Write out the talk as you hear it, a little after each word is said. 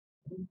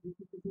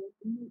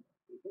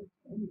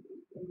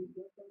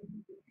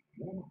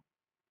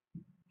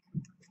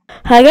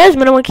Hi guys,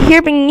 Metamonkey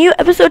here, bringing you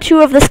episode 2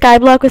 of the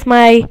Skyblock with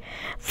my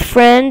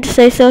friend.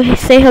 Say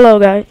hello,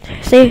 guys.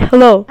 Say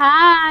hello.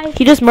 Hi.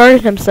 He just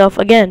murdered himself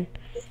again.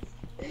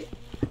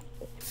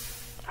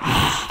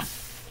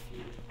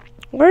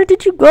 Where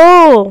did you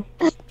go?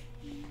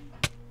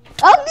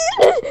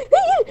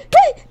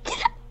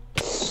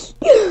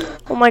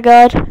 Oh my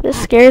god,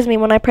 this scares me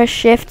when I press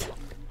shift.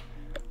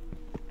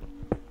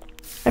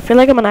 I feel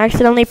like I'm gonna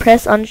accidentally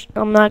press I'm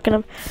not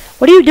gonna.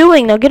 What are you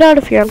doing? Now get out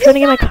of here. I'm trying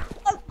to get my.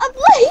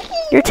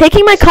 You're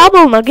taking my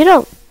cobble. Now get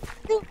out.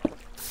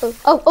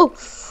 Oh.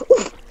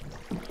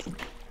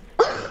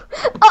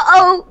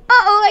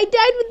 I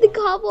died with the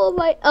cobble of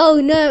my.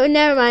 Oh no,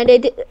 never mind. How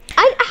did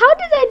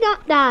I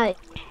not die?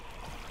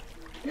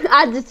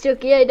 I'm just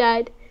joking. I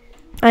died.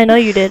 I know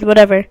you did.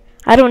 Whatever.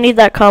 I don't need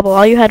that cobble.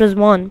 All you had was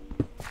one.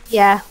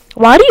 Yeah.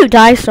 Why do you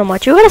die so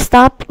much? You gotta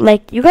stop.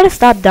 Like, you gotta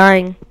stop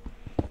dying.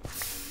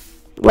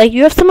 Like,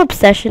 you have some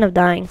obsession of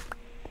dying.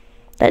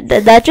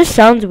 That just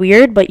sounds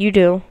weird, but you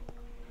do.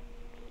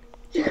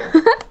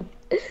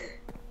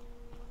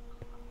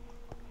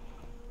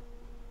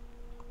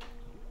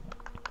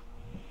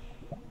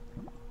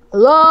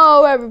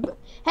 Hello, everybody.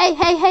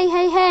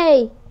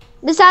 Hey.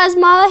 This is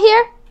Mala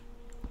here?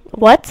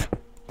 What?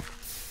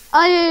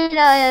 Oh,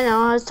 no.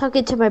 I was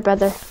talking to my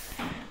brother.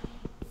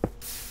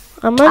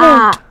 I'm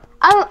gonna...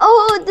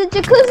 the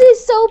jacuzzi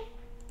is so...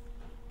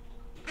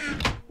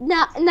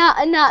 Not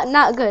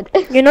good.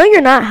 You know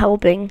you're not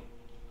helping.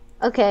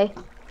 Okay.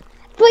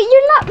 But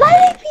you're not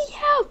letting me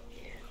help.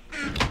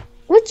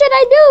 What should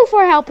I do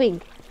for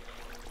helping?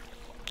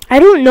 I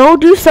don't know.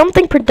 Do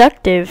something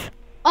productive.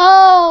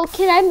 Oh,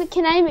 can I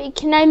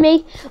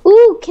make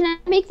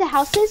the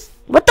houses?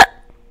 What the?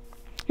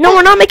 No,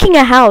 we're not making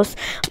a house,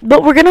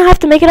 but we're gonna have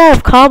to make it out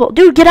of cobble.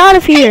 Dude, get out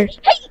of here.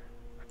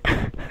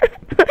 Now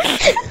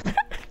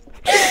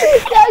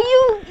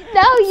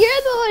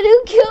you're the one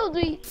who killed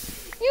me.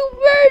 You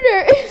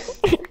murder.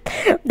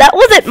 That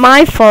wasn't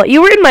my fault.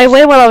 You were in my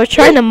way while I was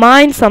trying to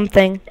mine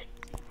something.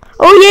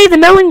 Oh yay, the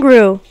melon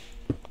grew.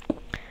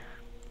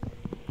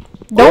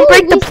 Don't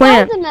break the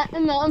plant.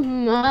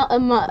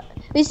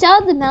 We saw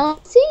the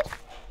melon seed?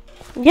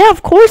 Yeah,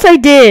 of course I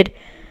did.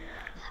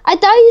 I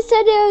thought you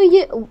said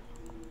you...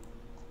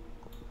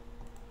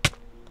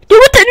 Dude,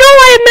 what the? No,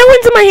 I have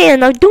melons in my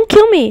hand. Now, don't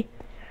kill me.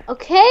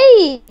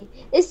 Okay.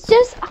 It's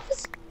just...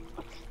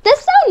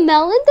 That's not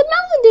melon. The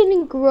melon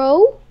didn't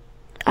grow.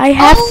 I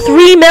have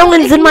 3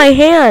 melons in my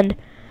hand.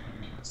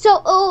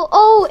 So,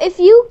 if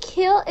you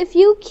kill,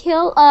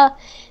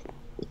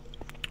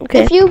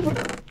 okay.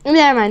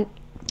 Never mind.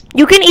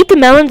 You can eat the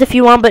melons if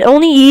you want, but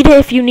only eat it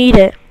if you need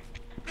it.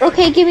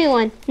 Okay, give me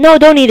one. No,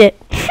 don't eat it.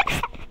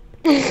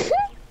 I'm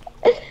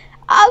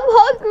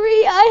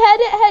hungry. I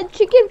hadn't had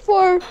chicken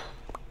for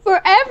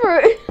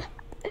forever.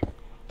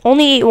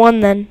 Only eat one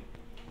then.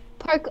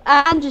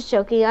 I'm just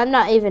joking. I'm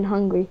not even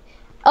hungry.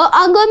 Oh,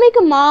 I'm gonna make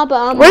a mob.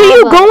 Where are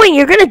you going?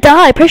 You're gonna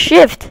die. Press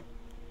shift.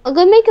 I'm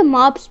gonna make a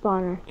mob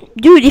spawner.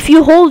 Dude, if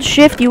you hold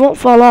shift, you won't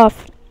fall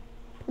off.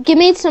 Give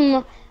me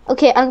some.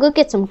 Okay, I'm gonna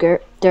get some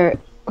dirt.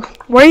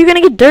 Where are you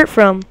gonna get dirt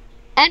from?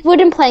 And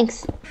wooden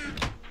planks.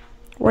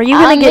 Where are you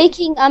gonna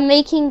I'm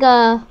making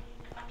a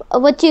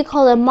what do you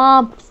call a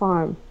mob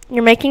farm?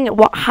 You're making it.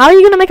 How are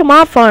you gonna make a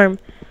mob farm?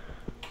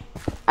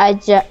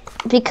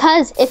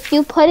 Because if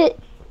you put it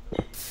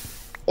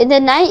in the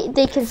night,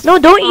 they can. No,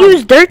 don't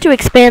use dirt to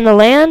expand the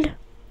land.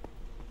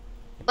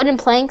 Wooden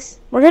planks.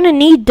 We're gonna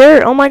need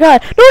dirt. Oh my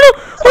god! No!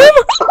 Oh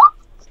my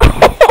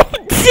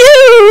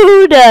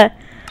dude!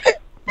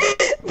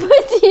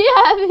 What did you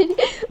have in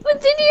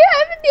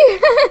your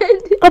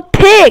hand? A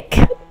pick.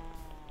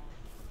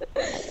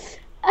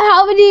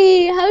 How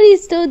many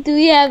stone do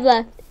we have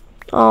left?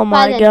 Oh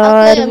my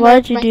god!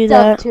 Why'd you do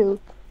that? Too.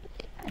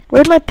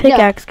 Where'd my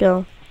pickaxe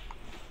go?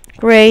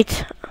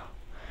 Great.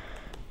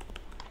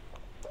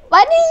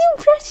 Why did you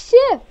press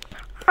shift?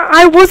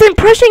 I wasn't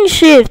pressing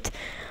shift.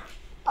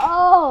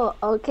 Oh,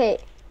 okay.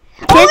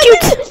 Can't you?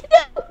 No.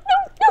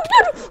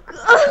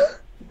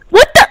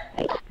 What the?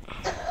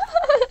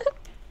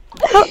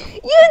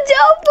 You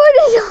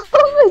teleported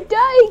on the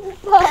dying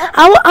spot.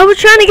 I was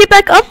trying to get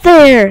back up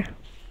there.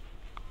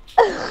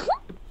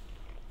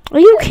 Are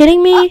you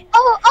kidding me?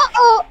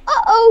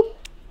 Uh-oh.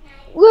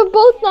 We're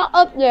both not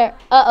up there.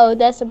 Uh-oh,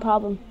 that's a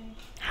problem.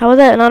 How is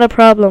that not a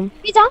problem?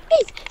 Hey,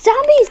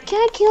 zombies,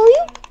 can I kill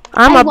you?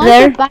 I'm up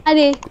there.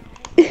 Body.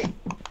 Okay.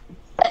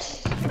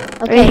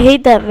 I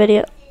hate that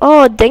video.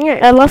 Oh, dang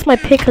it. I lost my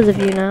pick because of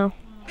you now.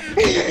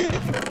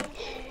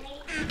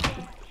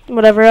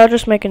 Whatever, I'll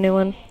just make a new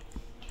one.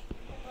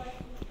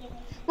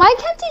 Why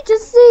can't you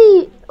just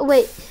say,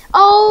 wait.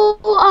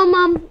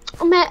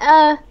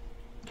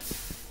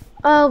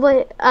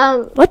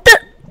 What the?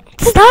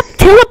 Stop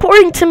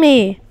teleporting to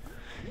me.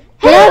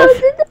 Hey, I was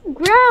in the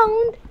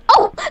ground.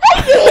 Oh,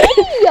 hey!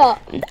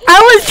 I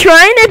was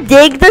trying to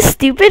dig the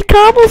stupid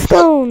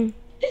cobblestone.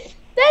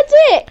 That's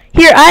it.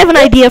 Here, I have an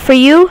idea for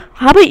you.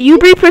 How about you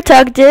be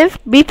productive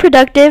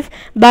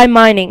by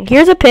mining?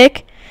 Here's a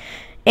pick.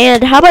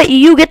 And how about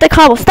you get the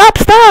cobble? Stop!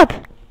 Stop!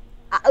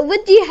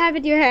 What do you have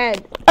in your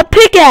hand? A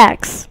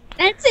pickaxe.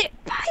 That's it.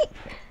 Bye.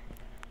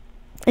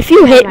 If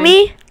you hit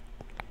me,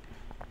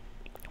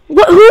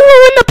 what? Who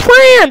ruined the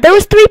plant? There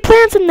was 3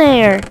 plants in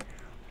there.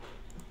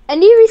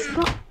 And you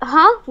respawn?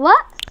 Huh?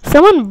 What?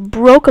 Someone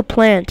broke a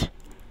plant.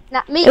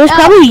 Not me. It was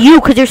probably you,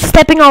 because you're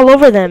stepping all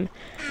over them.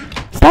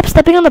 Stop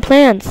stepping on the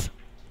plants.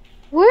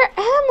 Where am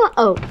I?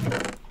 Oh.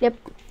 Yep.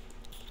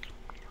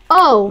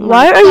 Oh.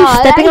 Why are you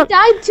stepping on?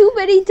 I died too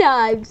many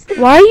times.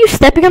 Why are you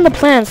stepping on the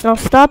plants? Now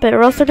stop it,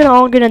 or else they're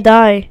all gonna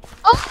die.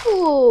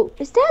 Oh,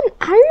 is that an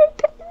iron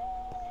pit?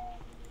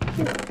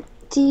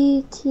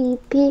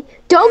 DTP.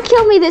 Don't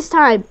kill me this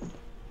time.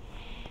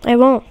 I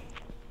won't.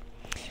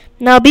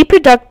 Now be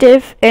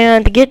productive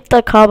and get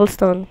the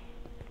cobblestone.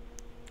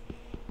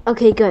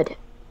 Okay, good.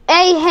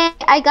 Hey,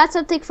 I got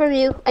something from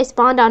you. I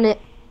spawned on it.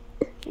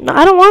 No,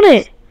 I don't want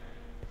it.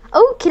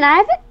 Oh, can I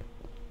have it?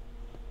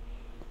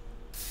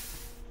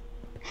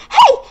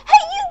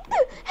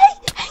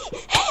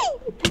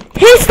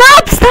 Hey,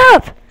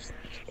 stop!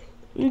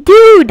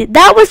 Dude,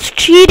 that was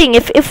cheating.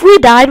 If we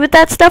died with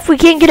that stuff, we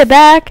can't get it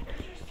back.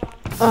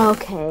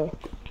 Okay.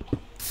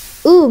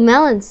 Ooh,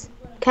 melons.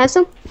 Can I have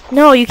some?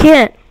 No, you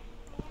can't.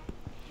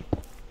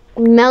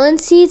 Melon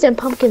seeds and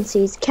pumpkin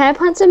seeds. Can I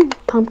plant some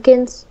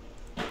pumpkins?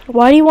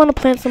 Why do you want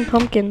to plant some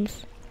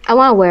pumpkins? I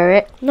want to wear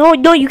it. No,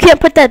 you can't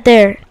put that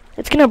there.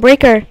 It's gonna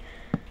break her.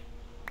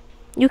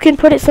 You can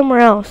put it somewhere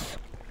else.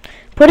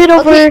 Put it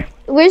over. Okay,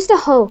 where's the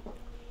hoe?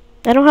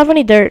 I don't have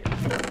any dirt.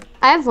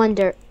 I have 1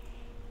 dirt.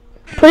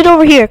 Put it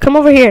over here. Come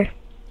over here.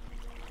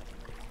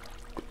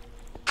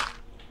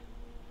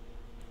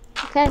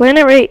 Okay. Plant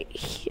it right.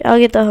 I'll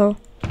get the hoe.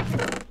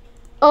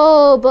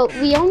 Oh, but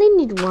we only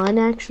need 1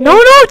 actually.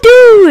 No,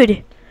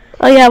 dude.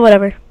 Oh yeah,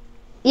 whatever.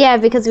 Yeah,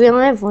 because we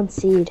only have 1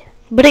 seed.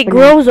 But it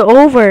grows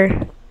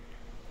over.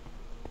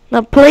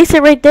 Now place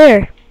it right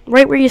there.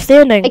 Right where you're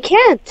standing. I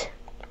can't.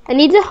 I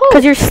need the hoe.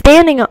 Because you're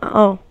standing on...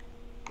 Oh.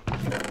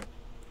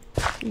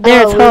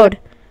 There, it's hoed.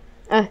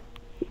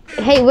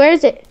 Hey, where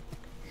is it?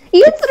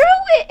 You threw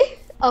it!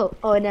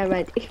 Oh, never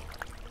mind.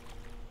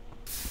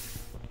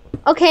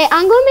 Okay,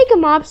 I'm gonna make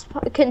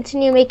a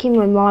continue making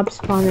my mob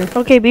spawner.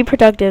 Okay, be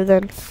productive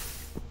then.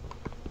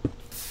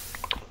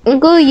 I'm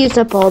gonna use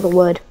up all the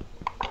wood.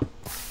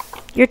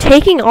 You're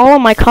taking all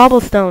of my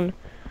cobblestone.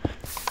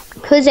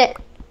 Who's it?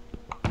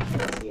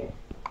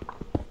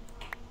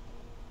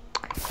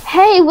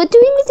 Hey, what do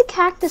we need the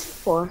cactus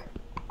for?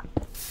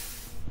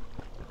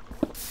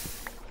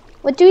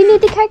 What do we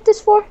need the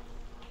cactus for?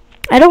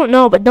 I don't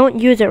know, but don't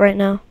use it right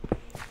now.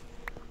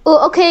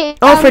 Oh, okay.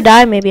 Oh, for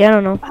dye maybe. I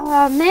don't know.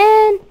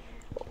 Man.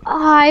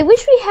 I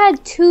wish we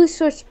had 2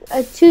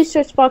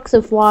 source blocks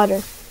of water.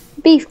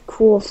 It'd be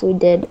cool if we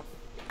did.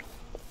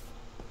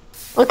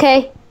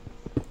 Okay.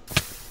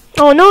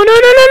 Oh, no.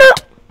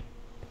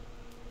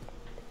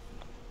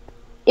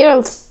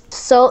 You're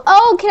so...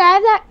 Oh, can I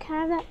have that? Can I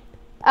have that?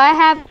 I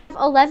have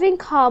 11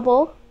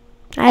 cobble.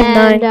 I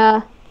have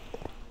 9.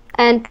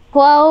 And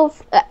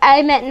 12...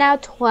 I meant now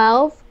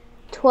 12.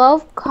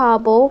 12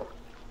 cobble.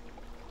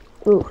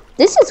 Ooh,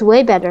 this is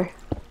way better.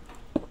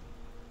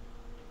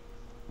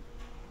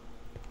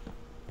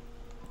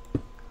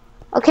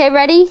 Okay,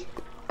 ready?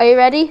 Are you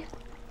ready?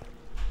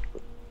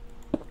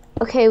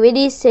 Okay, we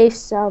need to save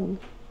some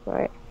for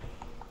it.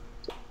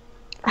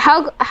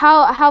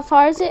 How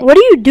far is it? What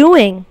are you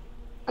doing?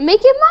 I'm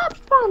making a mob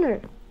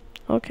spawner.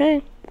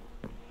 Okay.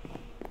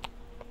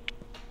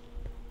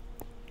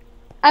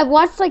 I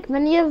watched like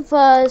many of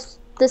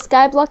the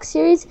Skyblock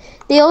series.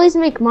 They always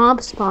make mob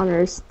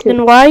spawners too.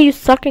 Then why are you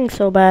sucking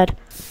so bad?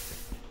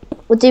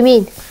 What do you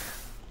mean?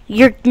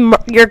 You're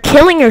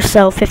killing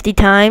yourself 50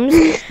 times.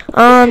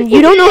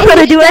 You don't know how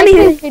to do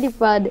anything. Pretty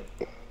fun.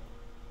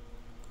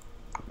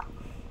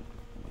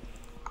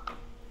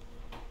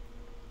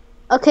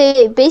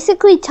 Okay,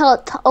 basically till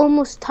it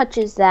almost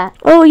touches that.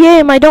 Oh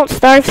yeah, my Don't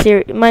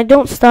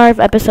Starve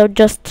episode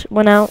just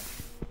went out.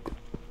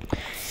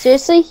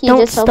 Seriously, you Don't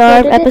just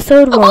Starve uploaded it?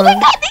 episode 1. Oh my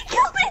god, they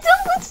killed me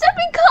with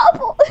stepping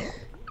cobble.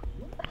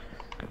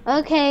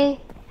 Okay,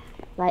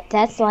 right,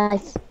 that's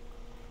life.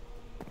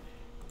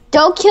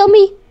 Don't kill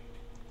me.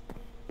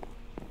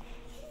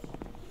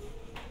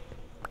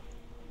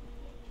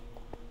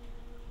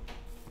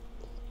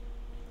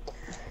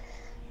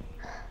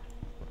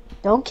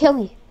 Don't kill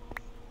me.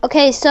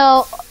 Okay,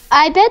 so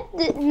I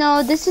bet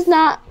no, this is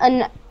not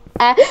an.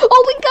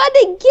 Oh my god,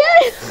 they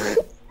get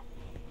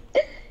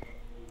it.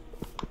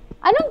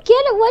 I don't get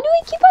it. Why do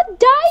we keep on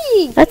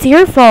dying? That's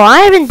your fault. I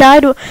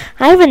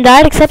haven't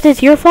died except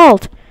it's your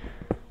fault.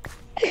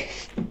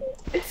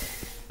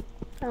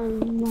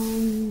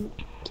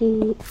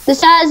 Monkey.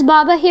 This is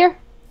Baba here.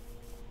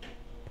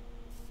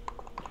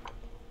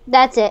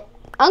 That's it.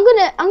 I'm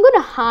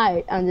gonna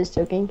hide. I'm just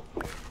joking.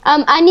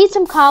 I need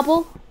some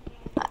cobble.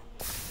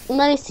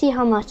 Let me see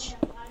how much.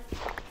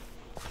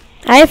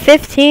 I have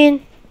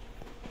 15.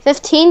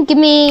 15? Give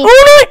me.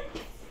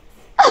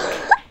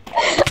 Oh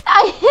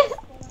I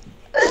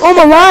I'm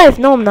alive.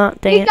 No, I'm not.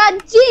 Dang You it.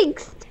 got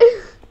jinxed.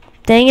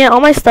 Dang it.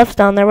 All my stuff's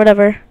down there.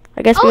 Whatever.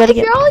 I guess we Oh, gotta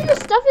if get. all your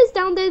stuff is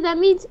down there, that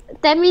means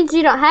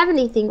you don't have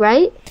anything,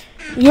 right?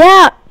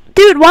 Yeah,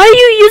 dude, why are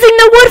you using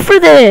the wood for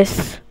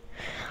this?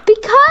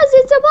 Because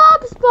it's a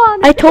mob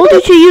spawn. I told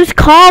you to use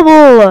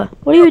cobble.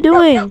 What are you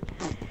doing?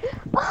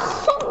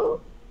 Oh,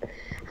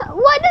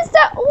 why does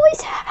that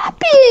always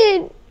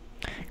happen?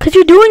 Cause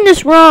you're doing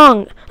this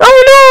wrong.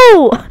 Oh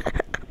no!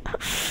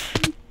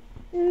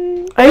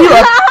 Are you?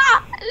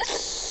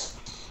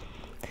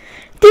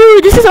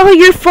 Dude, this is all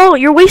your fault.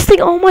 You're wasting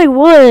all my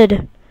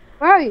wood.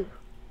 Where are you?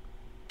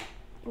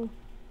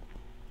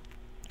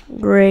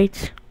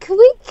 Great. Can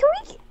we?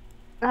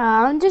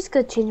 I'm just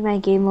gonna change my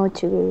game mode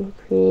to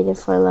creative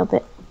for a little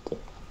bit.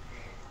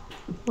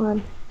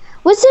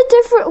 What's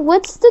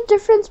the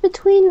difference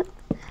between?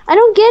 I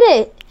don't get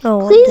it.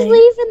 Oh, Please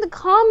leave in the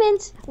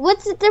comments.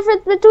 What's the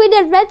difference between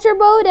adventure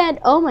mode and?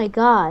 Oh my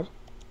god.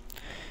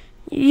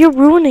 You're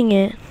ruining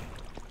it.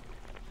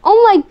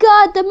 Oh my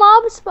god, the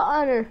mob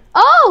spawner.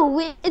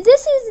 Oh,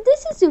 this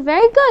is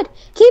very good.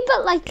 Keep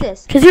it like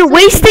this. Cause you're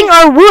wasting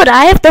our wood.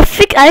 I have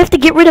to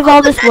get rid of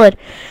all this wood.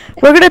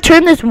 We're gonna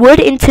turn this wood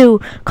into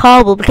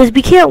cobble because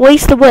we can't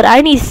waste the wood.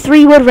 I need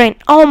 3 wood right.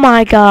 Oh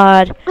my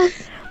god.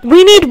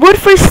 We need wood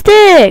for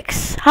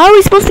sticks. How are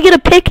we supposed to get a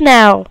pick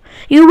now?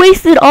 You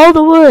wasted all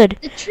the wood.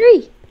 The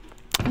tree.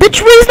 The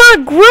tree's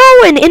not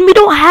growing, and we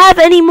don't have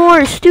any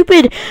more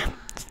stupid.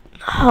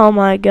 Oh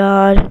my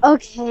god.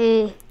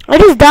 Okay. I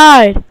just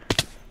died.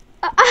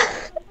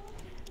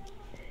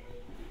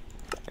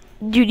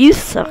 Dude, you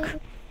suck.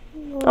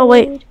 Oh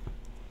wait.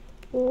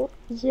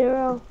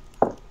 0.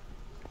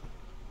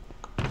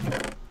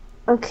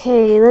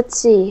 Okay, let's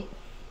see.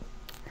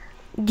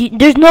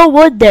 There's no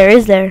wood there,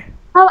 is there?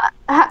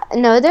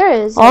 No, there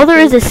is. All there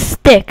is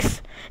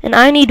sticks, and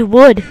I need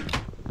wood.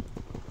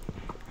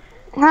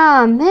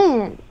 Oh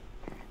man.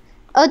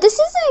 Oh, this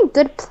isn't a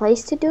good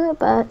place to do it,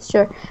 but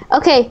sure.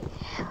 Okay,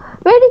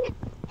 ready?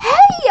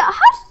 Hey,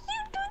 how did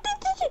you do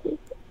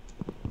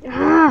this?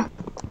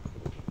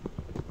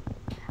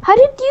 How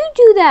did you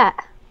do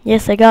that?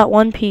 Yes, I got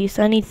 1 piece.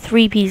 I need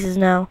 3 pieces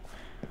now.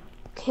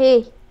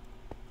 Okay.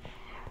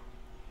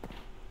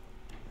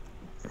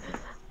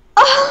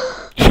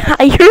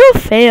 You're a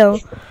fail.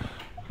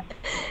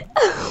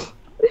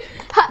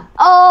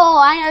 Oh,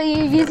 I know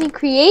you're using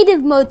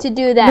creative mode to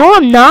do that. No,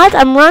 I'm not.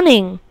 I'm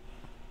running.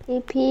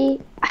 AP.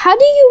 How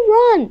do you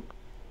run?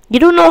 You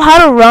don't know how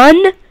to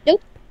run?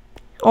 Nope.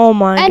 Oh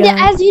my and god.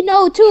 as you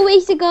know, 2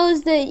 weeks ago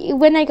is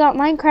when I got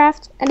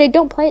Minecraft, and I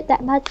don't play it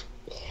that much.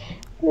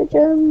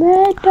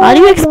 How do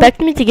you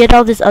expect me to get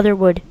all this other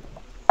wood?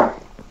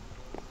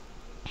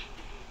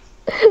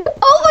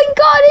 Oh my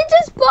god, it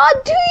just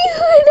spawned to you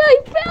and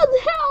I found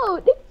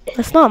out.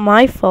 That's not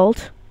my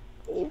fault.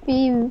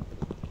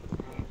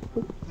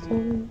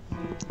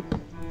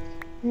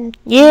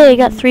 Yeah, I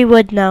got 3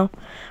 wood now.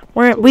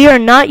 We are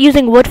not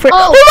using wood for.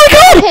 Oh my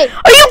god! Okay.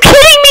 Are you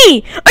kidding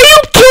me? Are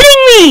you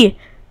kidding me?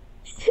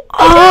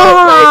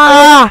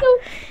 Ah!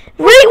 Right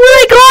when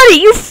I got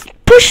it, you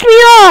pushed me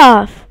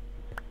off.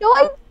 No,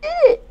 I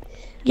didn't.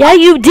 Yeah,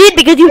 you did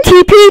because you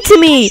TP'd to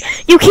me.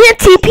 You can't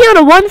TP on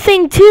a one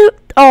thing too.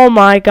 Oh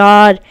my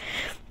god,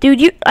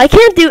 dude, I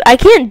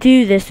can't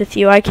do this with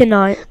you. I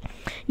cannot.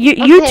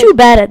 You're too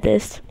bad at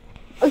this.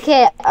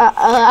 Okay,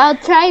 I'll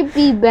try to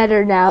be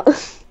better now.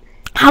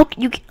 How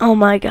you? Oh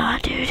my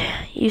god, dude,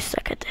 you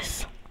suck at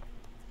this.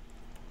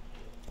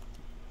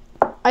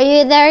 Are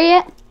you there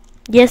yet?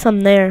 Yes,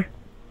 I'm there.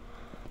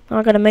 I'm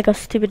not gonna make a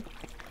stupid.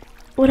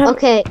 What happened?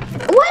 Okay.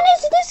 When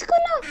is this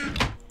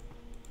gonna?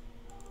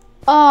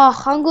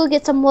 Oh, I'm gonna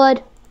get some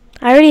wood.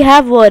 I already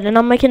have wood, and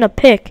I'm making a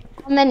pick.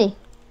 How many?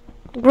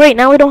 Great,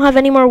 now we don't have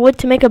any more wood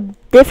to make a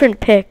different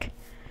pick.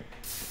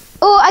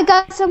 Oh, I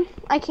got some.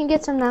 I can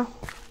get some now.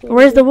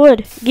 Where's the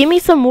wood? Give me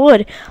some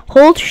wood.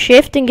 Hold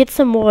shift and get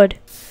some wood,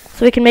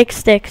 so we can make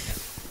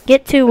sticks.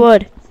 Get 2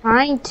 wood.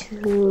 Trying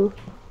to.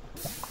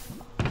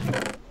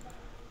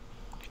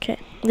 Okay.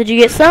 Did you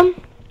get some?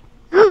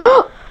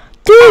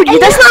 Dude,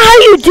 that's not how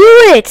you do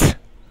it.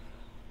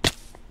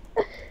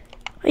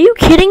 Are you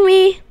kidding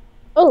me?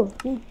 Oh.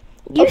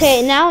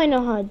 Okay, now I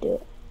know how to do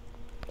it.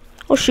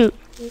 Oh shoot.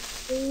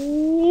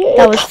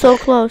 That was so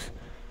close.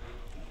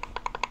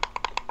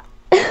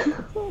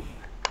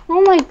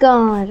 Oh my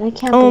god, I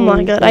can't. Oh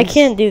my god, I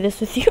can't do this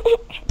with you.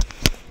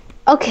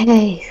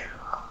 Okay.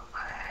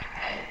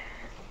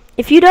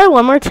 If you die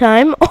one more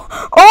time,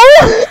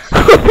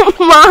 oh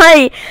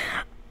my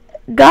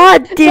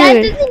god, dude. That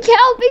doesn't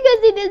count because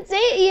he didn't say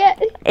it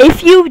yet.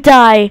 If you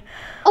die,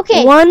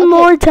 one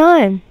more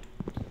time.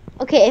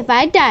 Okay, if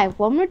I die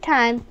one more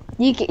time,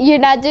 you're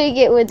not doing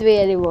it with me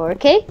anymore.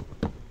 Okay?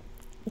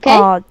 Okay.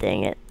 Oh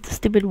dang it,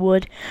 stupid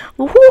wood.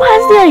 Who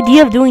has the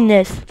idea of doing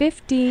this?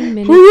 15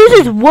 minutes. Who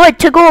uses wood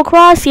to go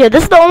across here?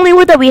 This is the only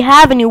wood that we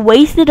have, and you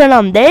wasted it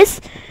on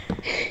this?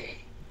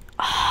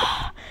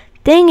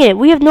 Dang it,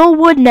 we have no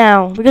wood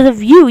now because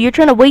of you. You're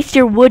trying to waste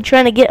your wood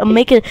trying to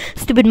make a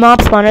stupid mob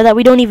spawner that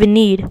we don't even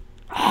need.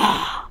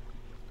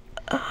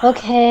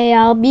 Okay,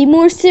 I'll be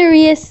more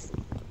serious.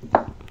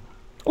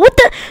 What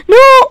the?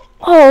 No!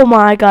 Oh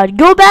my god.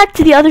 Go back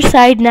to the other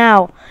side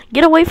now.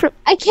 Get away from.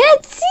 I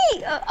can't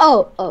see.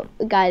 Oh,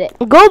 got it.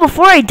 Go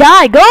before I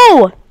die.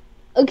 Go.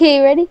 Okay,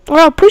 you ready? Or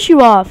I'll push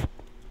you off.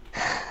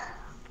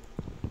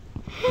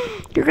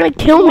 You're gonna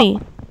kill me.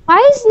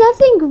 Why is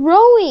nothing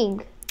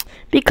growing?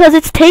 Because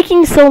it's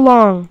taking so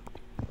long.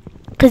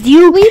 Cause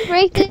you. We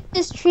break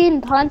this tree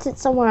and plant it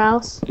somewhere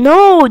else.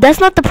 No, that's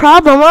not the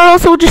problem. Or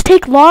else it will just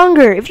take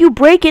longer. If you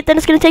break it, then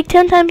it's gonna take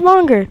 10 times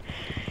longer.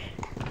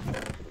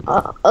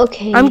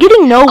 Okay. I'm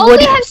getting no wood.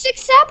 We have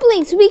 6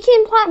 saplings. We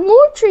can plant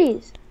more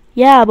trees.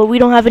 Yeah, but we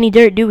don't have any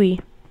dirt, do we?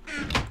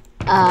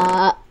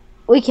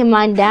 We can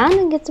mine down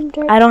and get some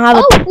dirt. I don't have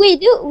a... we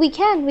do. We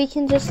can. We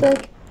can just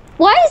like...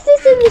 Why is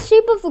this in the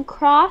shape of a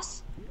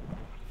cross?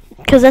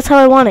 Because that's how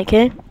I want it,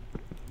 okay?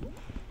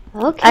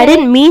 Okay. I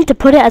didn't mean to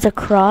put it as a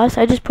cross.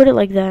 I just put it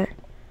like that.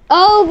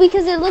 Oh,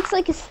 because it looks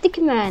like a stick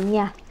man.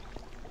 Yeah.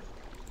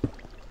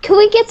 Can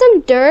we get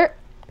some dirt?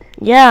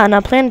 Yeah, and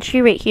I'll plant a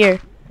tree right here.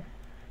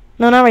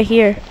 No, not right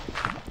here.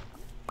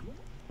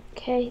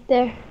 Okay,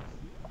 there.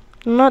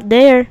 I'm not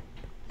there.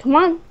 Come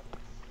on.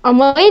 I'm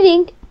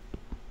waiting.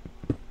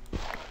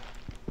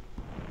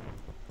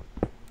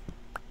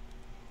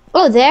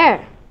 Oh,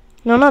 there.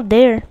 No, not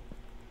there.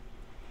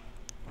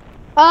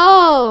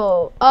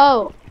 Oh.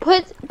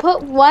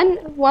 Put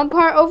one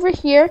part over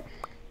here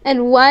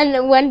and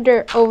one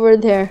dirt over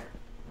there.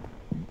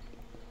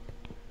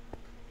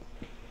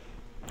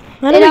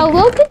 And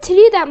we'll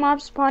continue that mob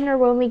spawner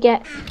when we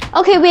get...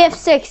 Okay, we have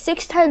 6.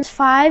 6 times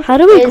 5. How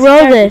do we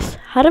grow this?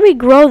 How do we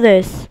grow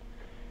this?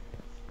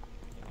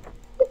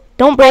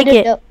 Don't break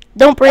it.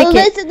 Don't break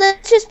it.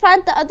 Let's just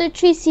plant the other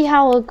tree, see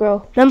how it'll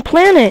grow. Then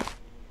plant it.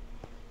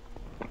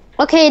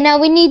 Okay, now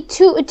we need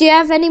 2. Do you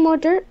have any more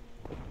dirt?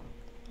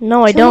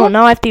 No, I don't.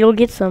 Now I have to go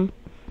get some.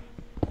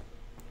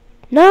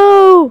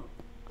 No!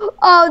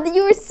 Oh,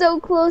 you were so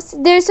close.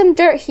 There's some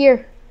dirt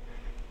here.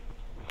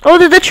 Oh,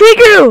 the tree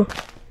grew!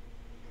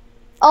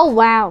 Oh,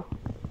 wow.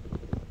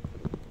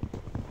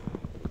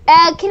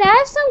 Can I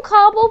have some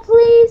cobble,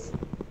 please?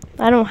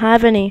 I don't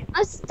have any.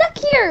 I'm stuck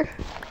here.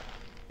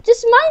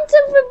 Just mine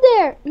some from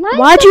there.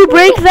 Why'd you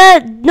break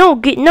that? No,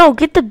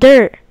 get the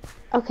dirt.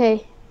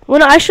 Okay. Well,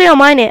 no, actually, I'll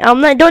mine it.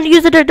 Don't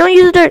use the dirt. Don't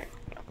use the dirt.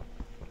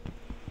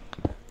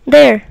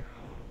 There.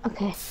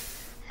 Okay.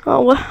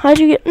 Oh, what? How'd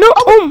you get? No.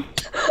 Oh.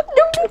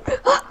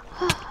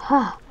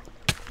 No.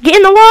 Get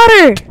in the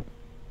water.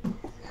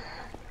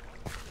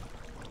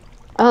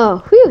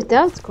 Oh, whew,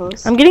 that was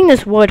close. I'm getting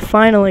this wood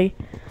finally,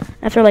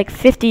 after like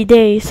 50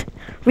 days.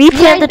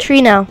 Replant the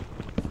tree now.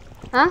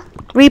 Huh?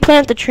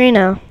 Replant the tree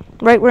now,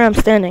 right where I'm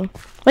standing.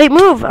 Wait,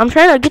 move! I'm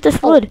trying to get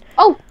this wood.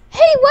 Oh,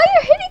 hey, why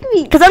are you hitting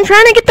me? Cause I'm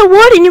trying to get the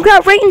wood, and you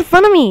got right in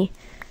front of me.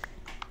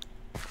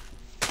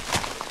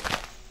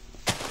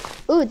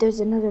 Ooh, there's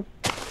another.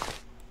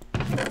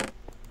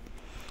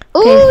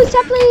 Ooh,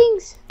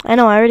 saplings! I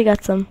know, I already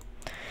got some.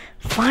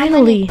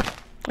 Finally,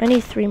 I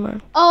need 3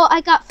 more. Oh,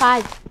 I got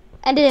 5.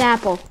 And an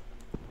apple.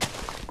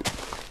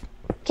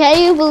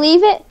 Can you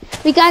believe it?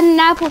 We got an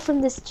apple from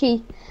this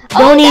tree.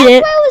 Don't eat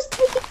it. That's why it was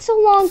taking so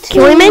long to...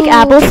 Can we make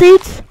apple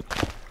seeds?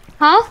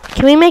 Huh?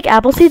 Can we make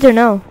apple seeds or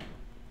no?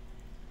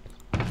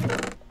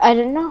 I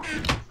don't know.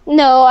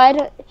 No, I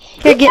don't.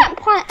 Here, you can't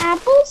plant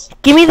apples?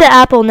 Give me the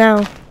apple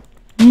now.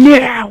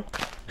 Now.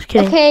 Just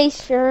kidding. Okay,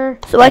 sure.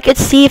 So I could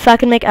see if I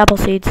can make apple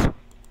seeds.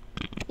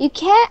 You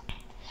can't.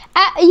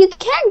 You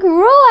can't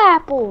grow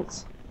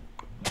apples.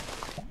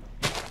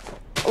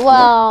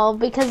 Well,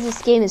 because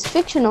this game is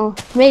fictional,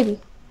 maybe.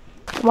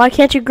 Why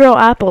can't you grow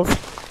apples?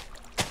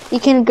 You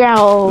can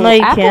grow. No,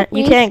 you can't.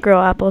 You can't grow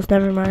apples.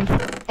 Never mind.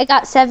 I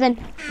got 7.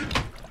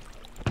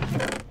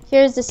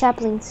 Here's the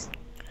saplings.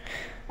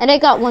 And I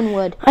got 1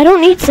 wood. I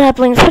don't need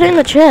saplings. Put it in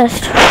the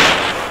chest.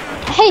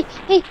 Hey,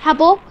 how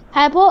about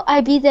I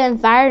be the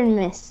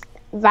environmentalist?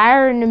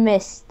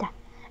 Environmentalist.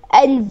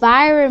 I don't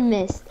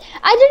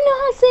know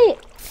how to say it.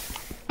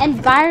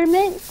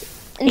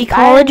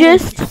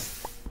 Ecologist?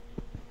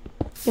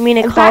 You mean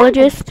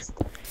ecologist?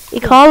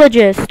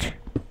 Ecologist.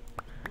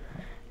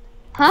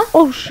 Huh?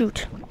 Oh,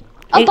 shoot.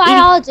 A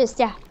biologist,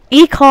 yeah.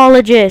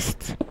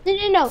 Ecologist.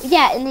 No.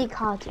 Yeah, an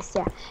ecologist,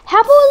 yeah.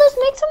 How about let's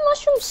make some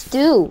mushroom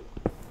stew?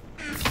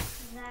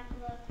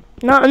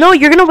 No,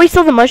 you're gonna waste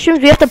all the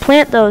mushrooms. We have to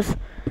plant those.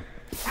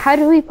 How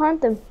do we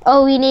plant them?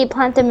 Oh, we need to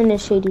plant them in a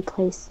shady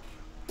place.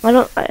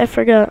 I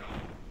forgot.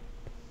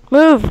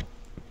 Move.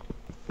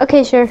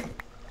 Okay, sure.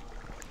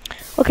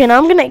 Okay, now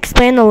I'm gonna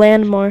expand the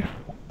land more.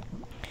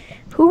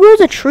 Who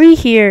grows a tree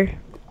here?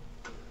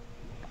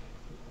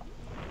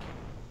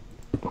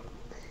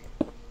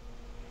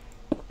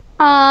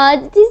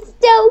 This is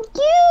so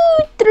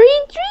cute.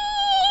 3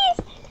 trees.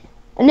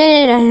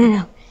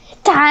 No.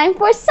 Time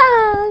for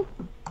song.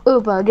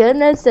 Oh my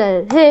goodness.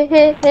 Hey.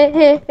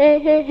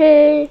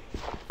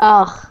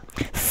 Oh.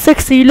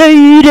 Sexy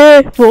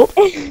lady. Whoop.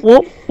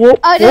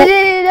 Oh, no.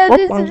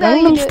 This is how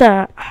you do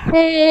it.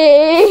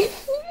 Hey.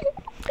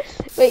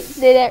 Wait,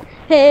 stay there.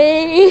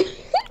 Hey.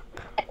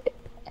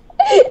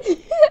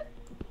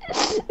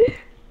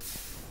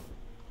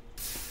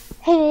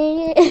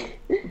 Hey.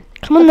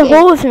 Come in the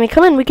hole with me.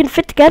 Come in. We can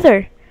fit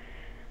together.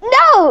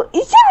 No.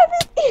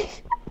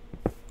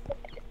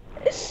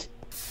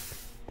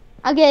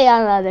 I'll get you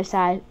on the other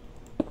side.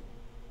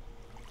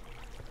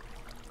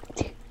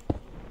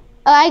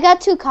 Oh, I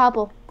got 2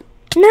 cobble.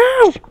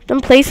 No! Then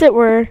place it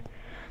where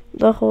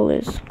the hole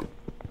is.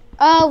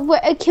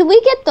 Can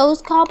we get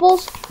those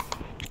cobbles?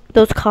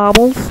 Those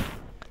cobbles?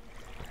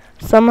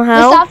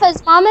 Somehow?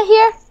 Mustafa's mama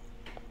here?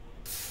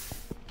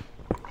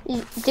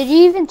 Did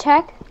you even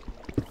check?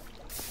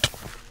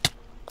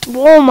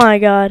 Oh my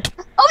god.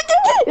 Oh,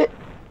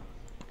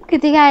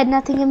 good thing I had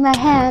nothing in my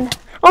hand.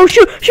 Oh,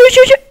 shoot!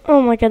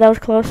 Oh my god, that was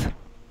close.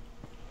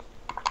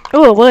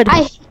 Oh, it would.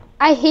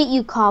 I hate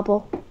you,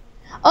 cobble.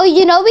 Oh,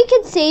 you know we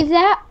can save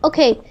that?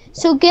 Okay,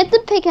 so get the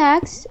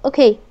pickaxe.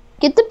 Okay,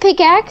 get the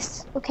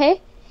pickaxe.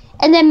 Okay.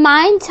 And then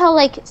mine till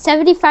like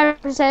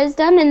 75% is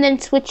done and then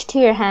switch to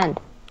your hand.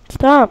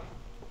 Stop.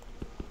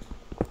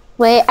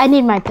 Wait, I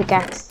need my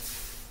pickaxe.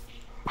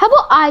 How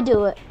about I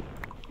do it?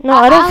 No,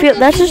 I don't feel...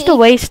 That's just a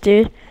waste,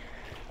 dude.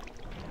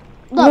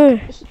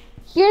 Look,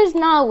 here's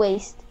not a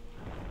waste.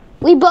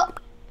 We both...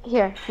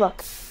 Here,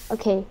 look.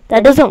 Okay.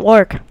 That doesn't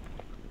work.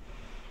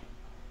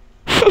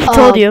 I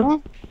told you.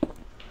 Man.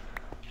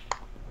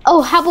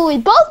 Oh, how about we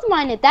both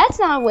mine it? That's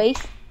not a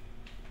waste.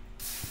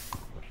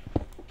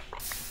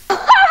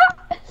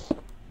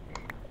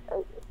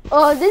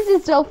 Oh, this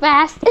is so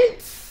fast.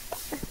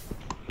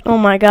 Oh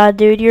my god,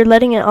 dude. You're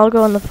letting it all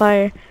go in the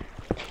fire.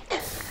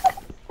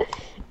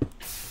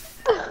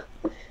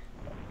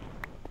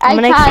 I'm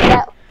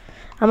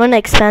gonna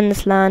expand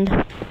this land.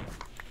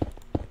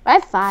 I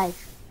have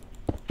 5.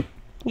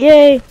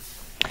 Yay!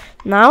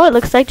 Now it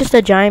looks like just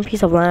a giant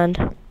piece of land.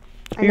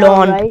 I know,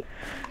 Lawn. right?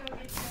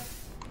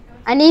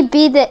 I need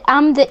to be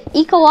I'm the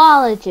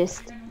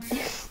ecologist.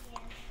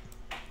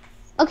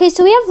 Okay,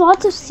 so we have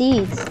lots of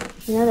seeds.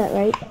 You know that,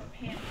 right?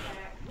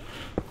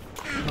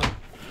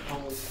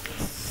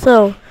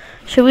 So,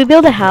 should we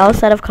build a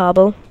house out of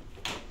cobble?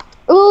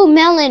 Ooh,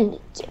 melon.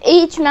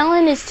 Each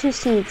melon is 2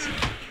 seeds.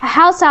 A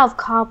house out of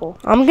cobble.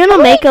 I'm gonna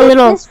make I'm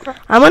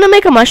gonna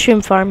make a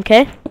mushroom farm,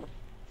 okay?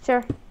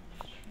 Sure.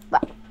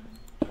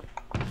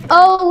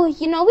 Oh,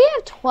 you know, we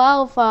have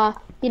 12,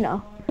 you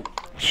know.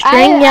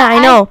 String? Yeah, I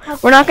know.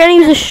 We're not gonna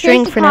use a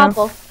string for now.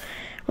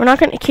 We're not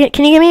gonna...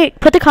 Can you give me...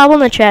 Put the cobble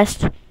in the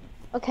chest.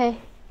 Okay.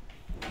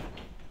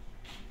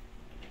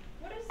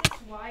 What is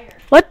this wire?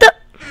 What the...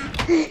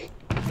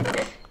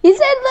 He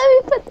said let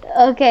me put...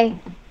 Okay.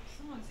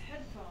 Someone's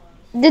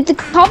headphones. Did the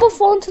cobble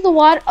fall into the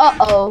water?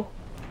 Uh-oh.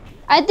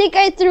 I think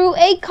I threw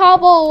a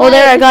cobble away. Oh,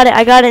 there, I got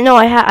it. No,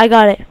 I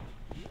got it.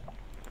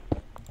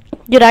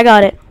 Dude, I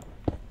got it.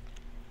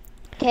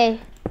 Okay.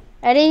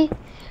 Ready?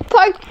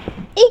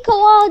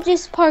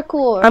 Ecologist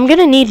parkour. I'm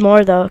gonna need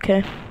more, though,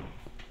 okay?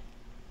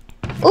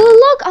 Oh,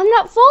 look, I'm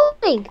not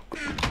falling.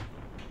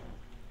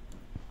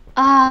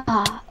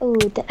 Oh.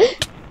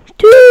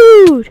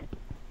 Dude!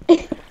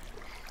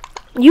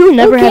 You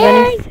never have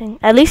anything.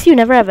 At least you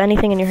never have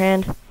anything in your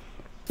hand.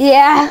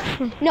 Yeah.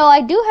 No,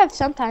 I do have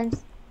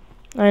sometimes.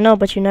 I know,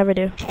 but you never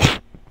do.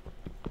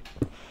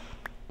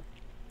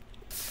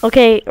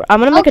 Okay, I'm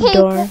gonna make a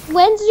door.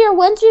 When's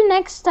your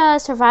next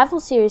survival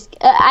series?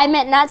 I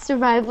meant not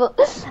survival.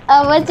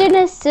 When's your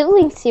next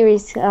sibling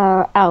series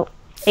out?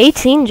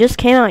 18 just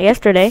came out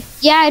yesterday.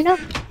 Yeah, I know.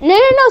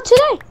 No,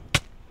 today.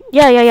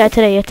 Yeah,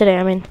 today,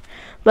 I mean.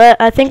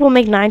 But I think we'll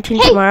make 19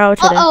 tomorrow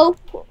today. Uh-oh.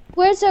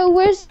 Where's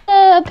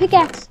the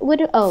pickaxe? We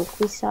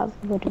still have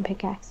a wooden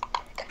pickaxe.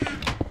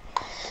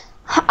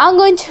 I'm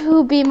going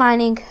to be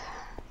mining.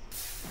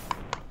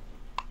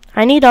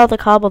 I need all the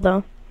cobble,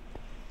 though.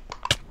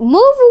 Move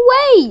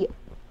away!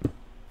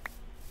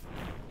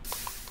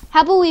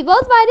 How about we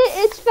both mine it?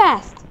 It's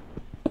fast.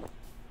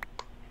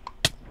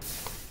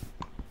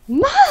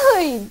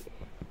 Mine!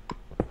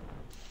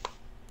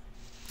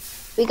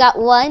 We got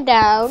 1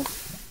 down,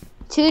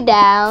 2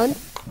 down,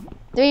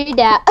 3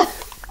 down.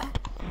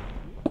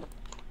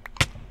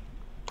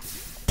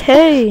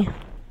 Hey.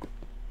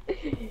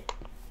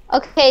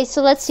 Okay,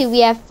 so let's see. We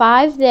have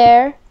 5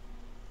 there.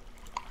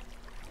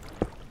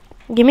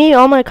 Give me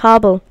all my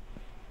cobble.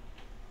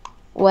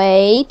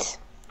 Wait.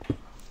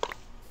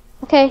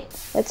 Okay,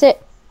 that's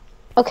it.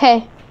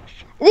 Okay.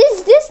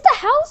 Is this the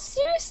house?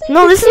 Seriously?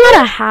 No, this is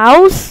not a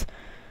house.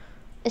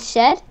 A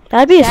shed?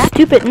 That'd be a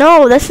stupid...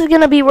 No, this is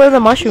gonna be where the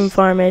mushroom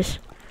farm is.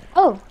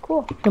 Oh,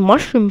 cool. The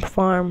mushroom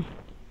farm.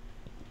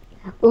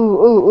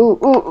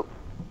 Ooh.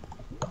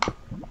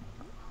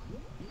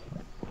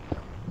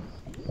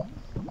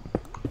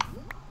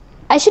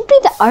 I should be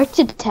the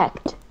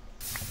architect.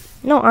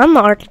 No, I'm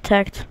the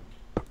architect.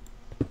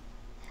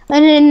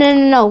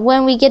 No.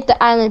 When we get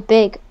the island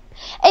big.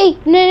 Hey,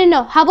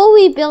 no. How about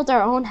we build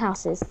our own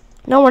houses?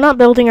 No, we're not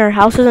building our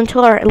houses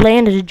until our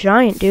land is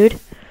giant, dude.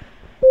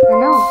 I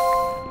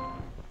know.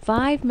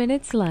 5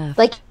 minutes left.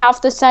 Like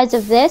half the size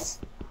of this?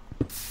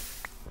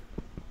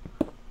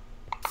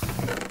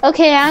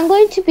 Okay, I'm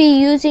going to be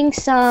using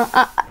some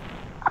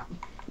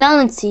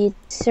melon seeds,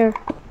 sir.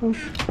 I'm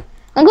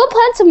going to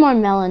plant some more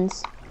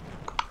melons.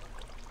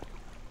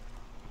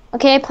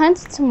 Okay, I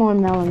planted some more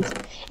melons.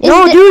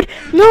 No, dude.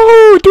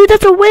 No, dude,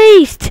 that's a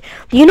waste.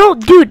 You know,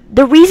 dude,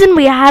 the reason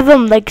we have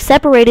them, like,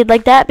 separated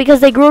like that, because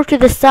they grow to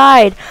the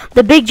side.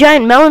 The big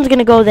giant melon's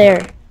gonna go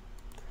there.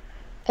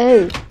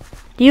 Oh.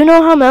 Do you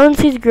know how melon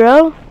seeds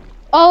grow?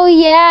 Oh,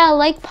 yeah,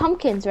 like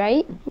pumpkins,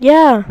 right?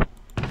 Yeah.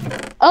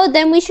 Oh,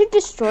 then we should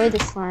destroy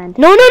this land.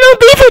 No, leave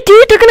it,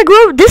 dude. They're gonna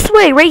grow this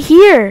way, right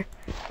here.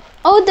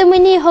 Oh, then we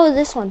need to hoe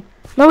this one.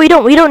 No, we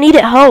don't. We don't need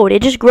it hoed.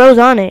 It just grows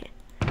on it.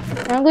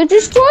 I'm gonna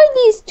destroy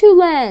these two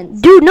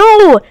lands. Dude,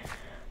 no.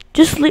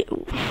 Just leave.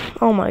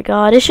 Oh my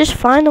God, it's just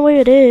fine the way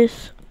it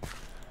is.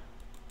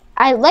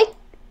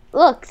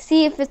 Look,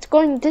 see if it's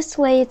going this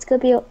way, it's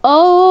gonna be.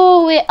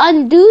 Oh, it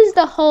undoes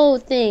the whole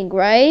thing,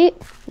 right?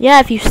 Yeah,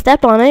 if you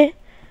step on it.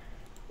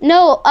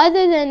 No,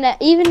 other than that,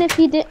 even if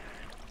you did.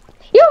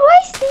 You're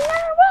wasting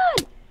our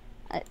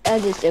run!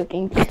 I'm just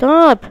joking.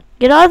 Stop.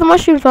 Get out of the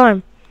mushroom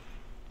farm.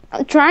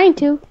 I'm trying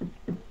to.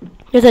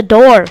 There's a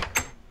door.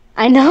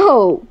 I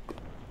know.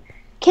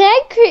 Can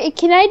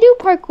I do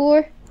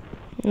parkour?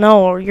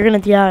 No, or you're gonna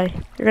die.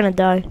 You're gonna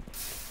die.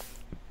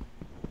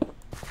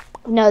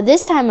 No,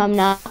 this time I'm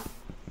not.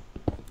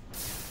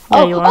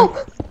 Yeah, you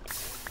are.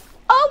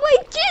 Oh, I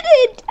did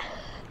it!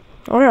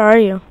 Where are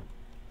you?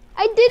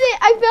 I did it!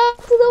 I fell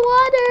to the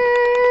water!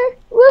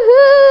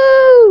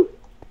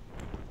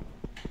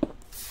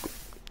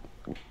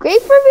 Woohoo!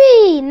 Great for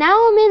me!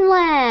 Now I'm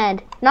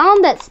inland. Now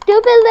I'm that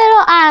stupid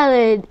little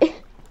island.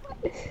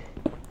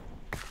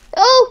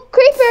 Oh,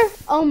 creeper!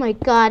 Oh my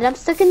God, I'm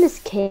stuck in this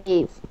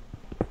cave.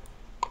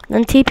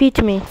 Then TP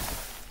to me.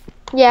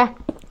 Yeah.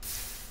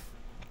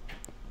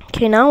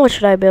 Okay, now what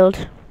should I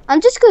build?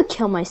 I'm just gonna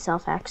kill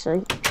myself,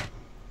 actually.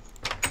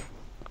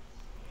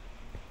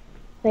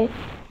 Wait.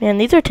 Man,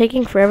 these are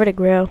taking forever to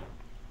grow.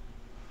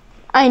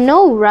 I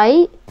know,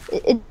 right?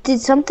 Did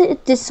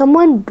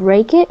someone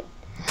break it?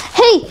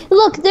 Hey,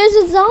 look, there's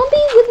a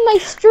zombie with my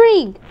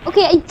string.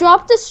 Okay, I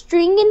dropped a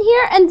string in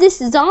here and this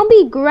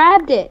zombie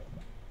grabbed it.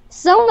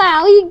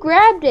 Somehow he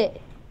grabbed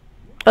it.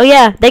 Oh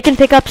yeah, they can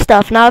pick up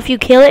stuff. Now if you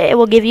kill it, it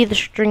will give you the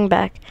string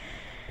back.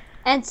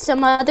 And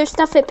some other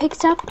stuff it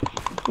picks up?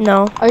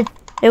 No. Or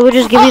it will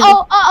just give you the...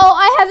 Uh-oh,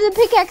 I have the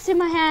pickaxe in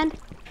my hand.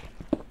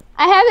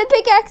 I have the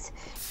pickaxe.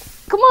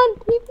 Come on.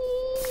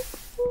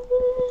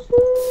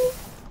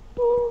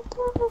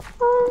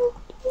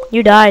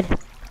 You died.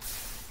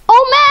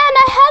 Oh man,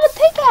 I had a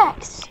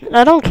pickaxe.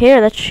 I don't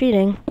care, that's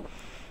cheating.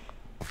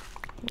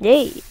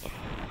 Yay.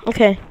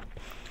 Okay.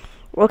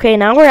 Okay,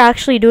 now we're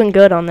actually doing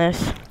good on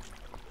this.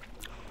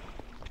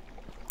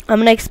 I'm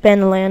gonna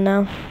expand the land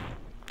now.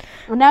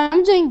 Well, now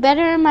I'm doing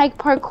better in my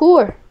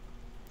parkour.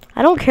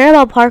 I don't care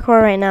about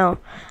parkour right now.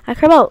 I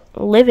care about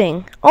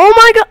living. Oh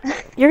my God!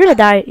 You're gonna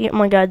die. Oh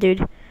my God,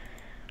 dude.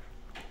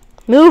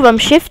 Move, I'm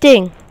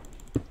shifting.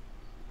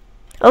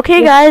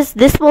 Okay, guys,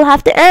 this will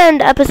have to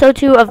end episode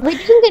 2 of We're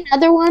doing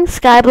another one.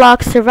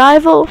 Skyblock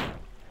Survival.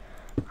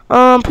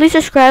 Please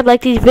subscribe,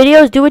 like these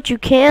videos, do what you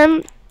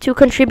can to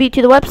contribute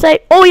to the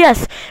website. Oh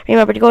yes,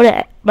 remember to go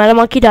to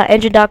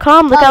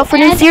metamonkey.engine.com. Look out for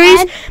new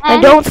series.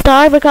 And don't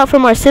starve. Look out for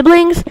more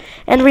siblings.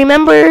 And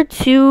remember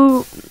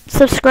to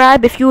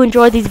subscribe if you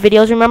enjoy these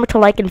videos. Remember to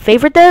like and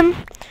favorite them.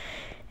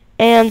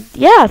 And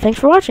yeah, thanks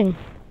for watching.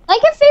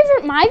 Like and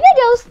favorite my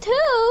videos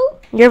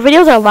too. Your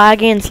videos are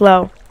laggy and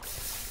slow.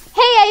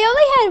 Hey, I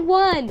only had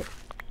one.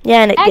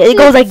 Yeah, and Actually, it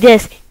goes like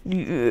this.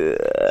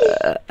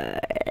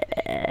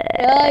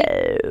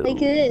 Like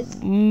this.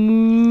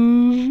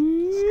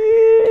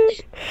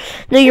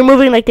 No, you're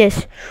moving like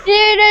this.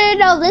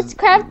 No. Let's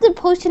craft the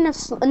potion of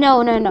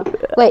no.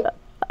 Wait.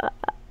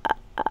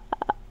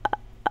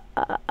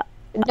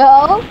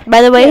 No.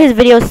 By the way, his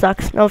video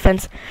sucks. No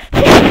offense.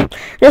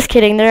 Just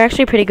kidding. They're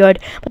actually pretty good.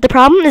 But the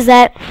problem is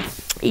that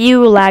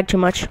you lag too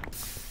much.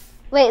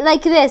 Wait,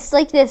 like this.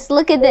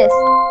 Look at this.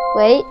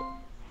 Wait.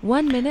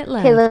 1 minute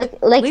left. Okay, look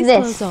like Please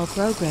this. close all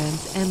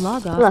programs and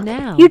log off Look.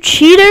 now. You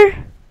cheater!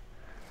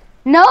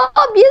 No,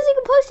 I'm using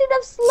a potion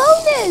of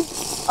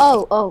slowness.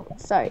 Oh,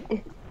 sorry.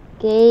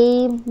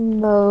 Game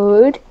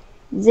mode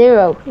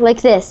 0,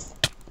 like this.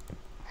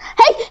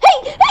 Hey!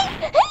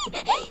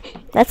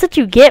 That's what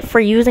you get for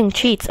using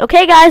cheats.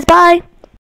 Okay, guys, bye.